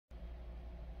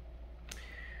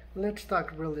Let's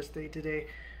talk real estate today,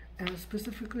 and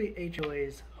specifically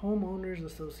HOAs, homeowners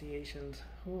associations.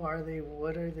 Who are they?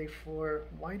 What are they for?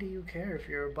 Why do you care if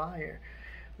you're a buyer?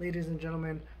 Ladies and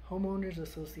gentlemen, homeowners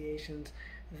associations,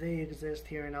 they exist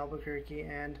here in Albuquerque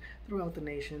and throughout the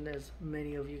nation, as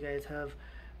many of you guys have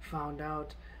found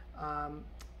out. Um,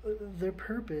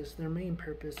 their main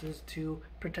purpose is to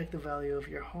protect the value of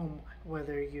your home,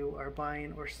 whether you are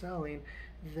buying or selling.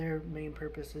 Their main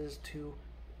purpose is to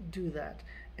do that.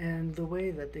 And the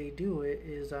way that they do it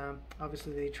is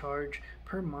obviously they charge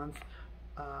per month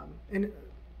and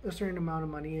a certain amount of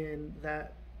money, and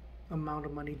that amount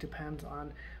of money depends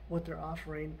on what they're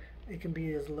offering. It can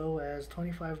be as low as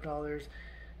 $25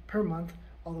 per month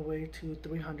all the way to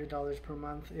 $300 per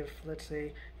month if, let's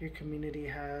say, your community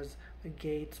has a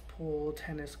gates, pool,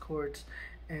 tennis courts,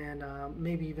 and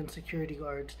maybe even security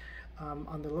guards.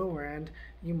 On the lower end,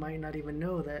 you might not even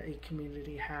know that a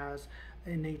community has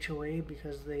an HOA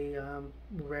because they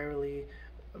rarely,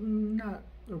 not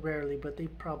rarely, but they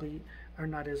probably are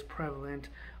not as prevalent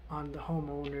on the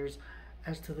homeowners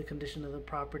as to the condition of the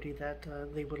property that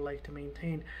they would like to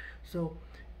maintain. So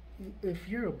if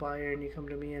you're a buyer and you come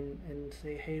to me and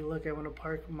say, hey, look, I want to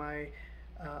park my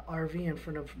RV in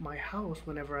front of my house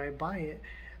whenever I buy it,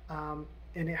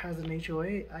 and it has an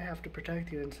HOA, I have to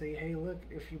protect you and say, hey, look,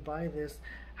 if you buy this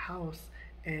house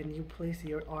and you place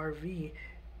your RV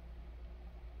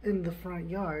in the front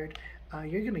yard,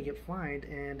 you're gonna get fined,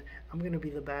 and I'm gonna be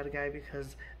the bad guy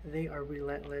because they are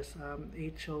relentless.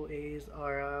 HOAs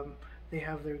are they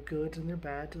have their goods and their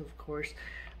bads, of course.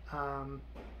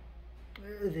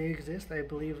 They exist, I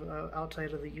believe,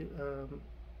 outside of the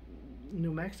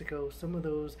New Mexico. Some of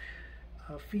those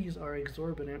fees are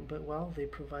exorbitant, but well, they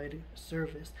provide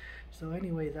service. So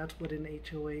anyway, that's what an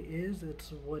HOA is.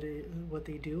 It's what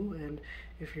they do. And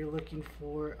if you're looking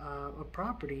for a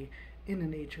property in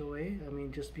an HOA, I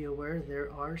mean, just be aware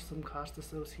there are some costs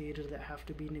associated that have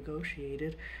to be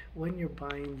negotiated when you're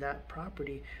buying that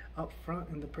property up front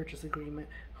in the purchase agreement.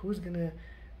 Who's gonna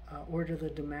order the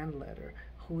demand letter?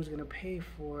 Who's going to pay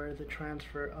for the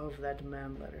transfer of that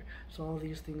demand letter? So all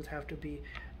these things have to be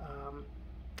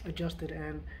adjusted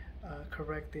and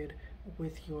corrected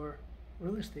with your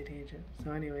real estate agent.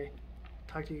 So anyway,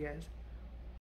 talk to you guys.